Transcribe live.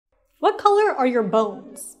What color are your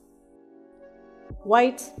bones?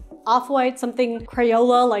 White, off-white, something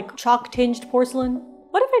Crayola like chalk-tinged porcelain?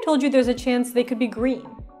 What if I told you there's a chance they could be green?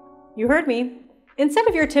 You heard me. Instead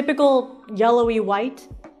of your typical yellowy white,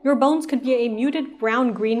 your bones could be a muted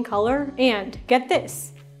brown-green color and, get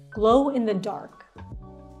this, glow in the dark.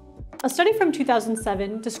 A study from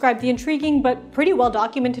 2007 described the intriguing but pretty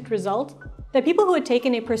well-documented result that people who had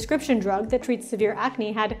taken a prescription drug that treats severe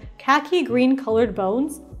acne had khaki green-colored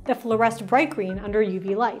bones that fluoresced bright green under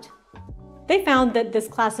UV light. They found that this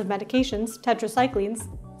class of medications, tetracyclines,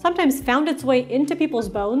 sometimes found its way into people's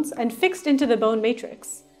bones and fixed into the bone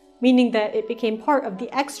matrix, meaning that it became part of the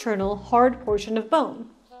external, hard portion of bone.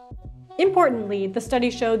 Importantly, the study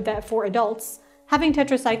showed that for adults, having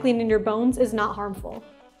tetracycline in your bones is not harmful,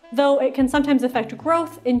 though it can sometimes affect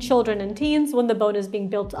growth in children and teens when the bone is being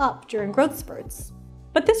built up during growth spurts.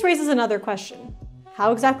 But this raises another question.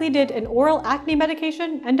 How exactly did an oral acne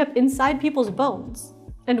medication end up inside people's bones?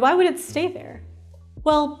 And why would it stay there?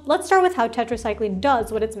 Well, let's start with how tetracycline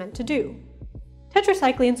does what it's meant to do.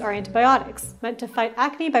 Tetracyclines are antibiotics, meant to fight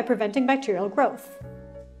acne by preventing bacterial growth.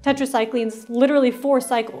 Tetracyclines, literally 4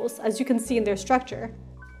 cycles, as you can see in their structure,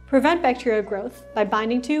 prevent bacterial growth by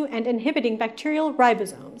binding to and inhibiting bacterial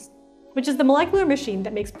ribosomes, which is the molecular machine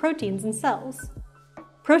that makes proteins in cells.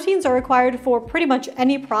 Proteins are required for pretty much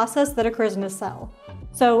any process that occurs in a cell.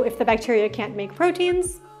 So if the bacteria can't make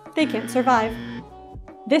proteins, they can't survive.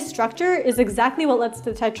 This structure is exactly what lets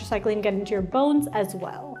the tetracycline get into your bones as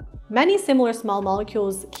well. Many similar small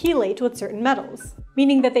molecules chelate with certain metals,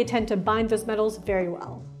 meaning that they tend to bind those metals very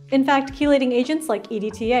well. In fact, chelating agents like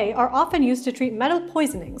EDTA are often used to treat metal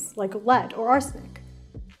poisonings like lead or arsenic.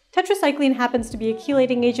 Tetracycline happens to be a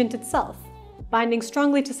chelating agent itself, binding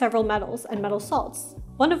strongly to several metals and metal salts,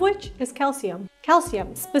 one of which is calcium.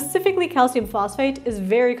 Calcium, specifically calcium phosphate, is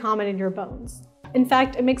very common in your bones. In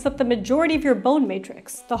fact, it makes up the majority of your bone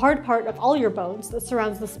matrix, the hard part of all your bones that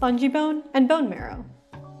surrounds the spongy bone and bone marrow.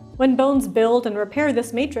 When bones build and repair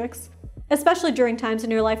this matrix, especially during times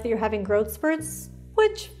in your life that you're having growth spurts,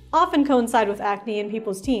 which often coincide with acne in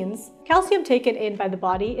people's teens, calcium taken in by the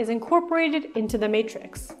body is incorporated into the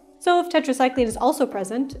matrix. So if tetracycline is also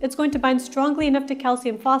present, it's going to bind strongly enough to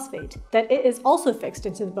calcium phosphate that it is also fixed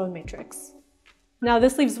into the bone matrix. Now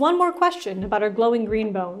this leaves one more question about our glowing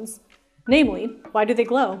green bones. Namely, why do they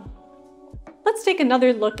glow? Let's take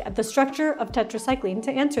another look at the structure of tetracycline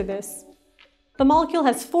to answer this. The molecule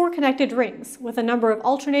has 4 connected rings with a number of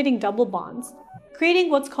alternating double bonds,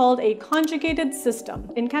 creating what's called a conjugated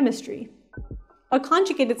system in chemistry. A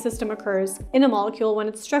conjugated system occurs in a molecule when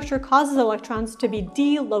its structure causes electrons to be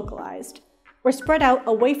delocalized, or spread out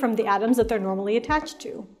away from the atoms that they're normally attached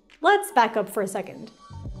to. Let's back up for a second.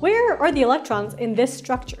 Where are the electrons in this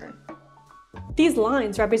structure? These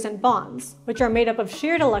lines represent bonds, which are made up of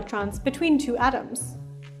shared electrons between 2 atoms.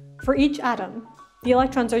 For each atom, the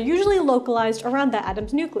electrons are usually localized around that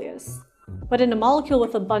atom's nucleus. But in a molecule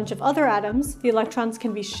with a bunch of other atoms, the electrons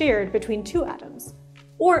can be shared between 2 atoms,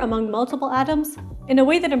 or among multiple atoms, in a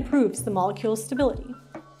way that improves the molecule's stability.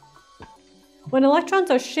 When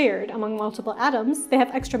electrons are shared among multiple atoms, they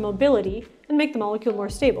have extra mobility and make the molecule more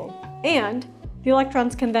stable. And the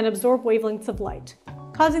electrons can then absorb wavelengths of light,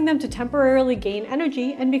 causing them to temporarily gain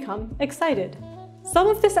energy and become excited. Some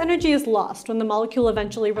of this energy is lost when the molecule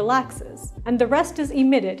eventually relaxes, and the rest is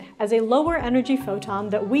emitted as a lower energy photon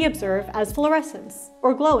that we observe as fluorescence,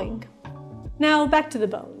 or glowing. Now back to the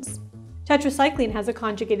bones. Tetracycline has a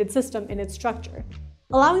conjugated system in its structure,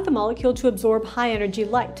 allowing the molecule to absorb high energy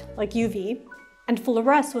light, like UV, and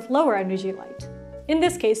fluoresce with lower energy light. In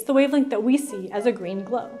this case, the wavelength that we see as a green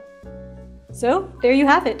glow. So there you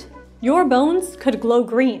have it. Your bones could glow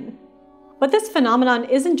green. But this phenomenon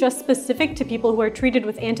isn't just specific to people who are treated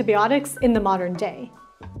with antibiotics in the modern day.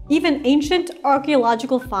 Even ancient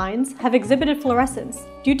archaeological finds have exhibited fluorescence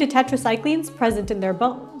due to tetracyclines present in their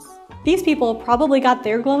bones. These people probably got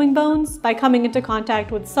their glowing bones by coming into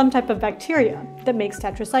contact with some type of bacteria that makes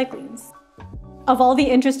tetracyclines. Of all the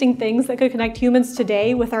interesting things that could connect humans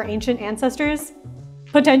today with our ancient ancestors,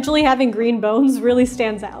 potentially having green bones really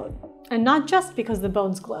stands out. And not just because the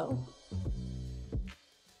bones glow.